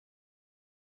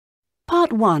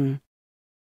Part 1.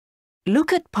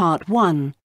 Look at Part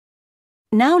 1.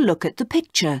 Now look at the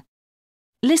picture.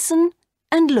 Listen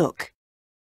and look.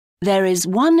 There is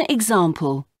one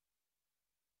example.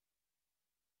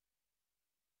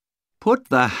 Put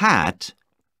the hat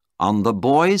on the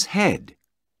boy's head.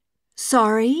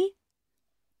 Sorry?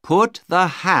 Put the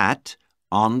hat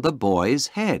on the boy's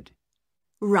head.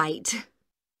 Right.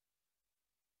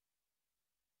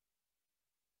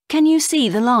 Can you see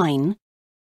the line?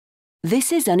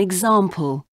 This is an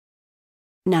example.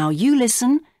 Now you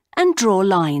listen and draw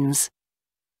lines.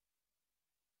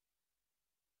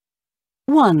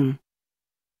 1.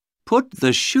 Put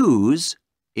the shoes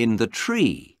in the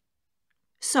tree.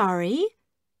 Sorry?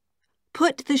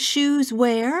 Put the shoes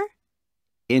where?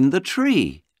 In the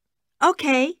tree.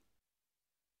 Okay.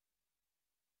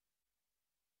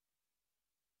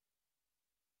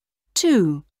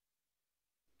 2.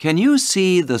 Can you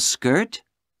see the skirt?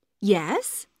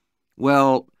 Yes?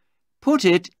 Well, put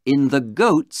it in the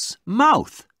goat's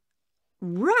mouth.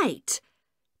 Right.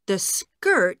 The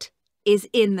skirt is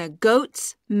in the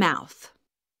goat's mouth.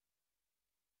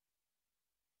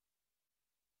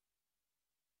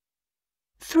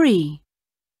 3.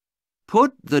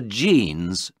 Put the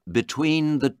jeans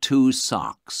between the two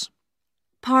socks.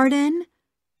 Pardon?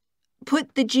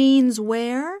 Put the jeans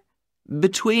where?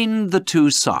 Between the two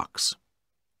socks.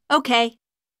 Okay.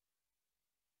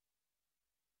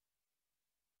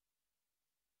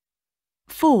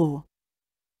 4.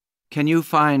 Can you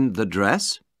find the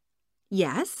dress?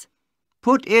 Yes?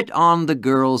 Put it on the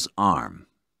girl's arm.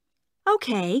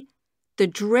 Okay. The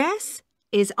dress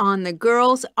is on the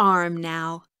girl's arm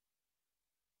now.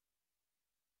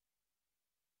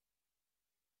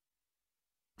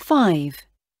 5.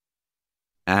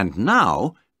 And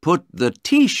now put the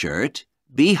T-shirt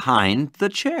behind the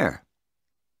chair.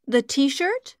 The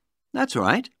T-shirt? That's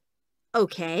right.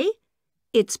 Okay.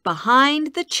 It's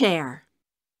behind the chair.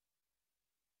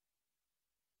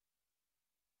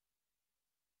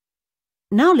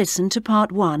 Now listen to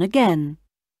Part 1 again.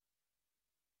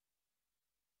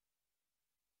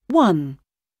 1.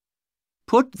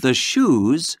 Put the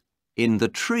shoes in the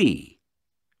tree.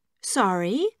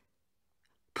 Sorry?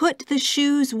 Put the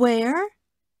shoes where?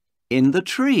 In the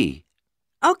tree.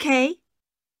 Okay.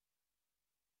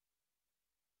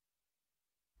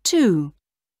 2.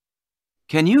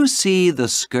 Can you see the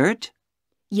skirt?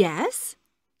 Yes?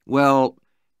 Well,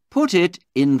 put it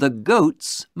in the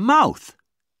goat's mouth.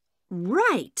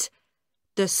 Right.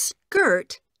 The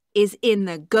skirt is in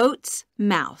the goat's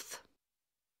mouth.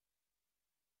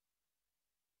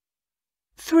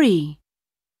 3.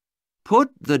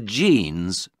 Put the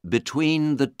jeans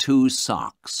between the two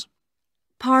socks.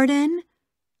 Pardon?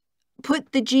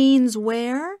 Put the jeans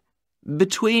where?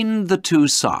 Between the two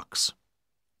socks.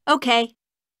 Okay.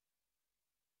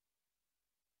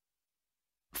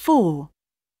 4.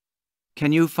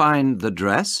 Can you find the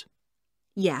dress?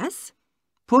 Yes?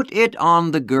 Put it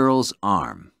on the girl's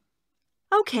arm.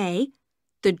 Okay.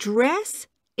 The dress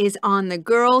is on the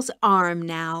girl's arm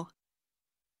now.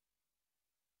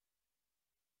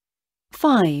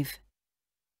 5.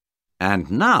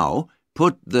 And now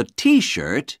put the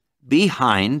T-shirt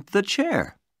behind the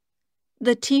chair.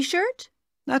 The T-shirt?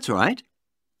 That's right.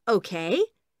 Okay.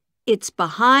 It's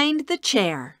behind the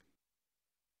chair.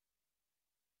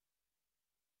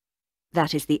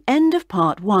 That is the end of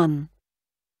Part 1.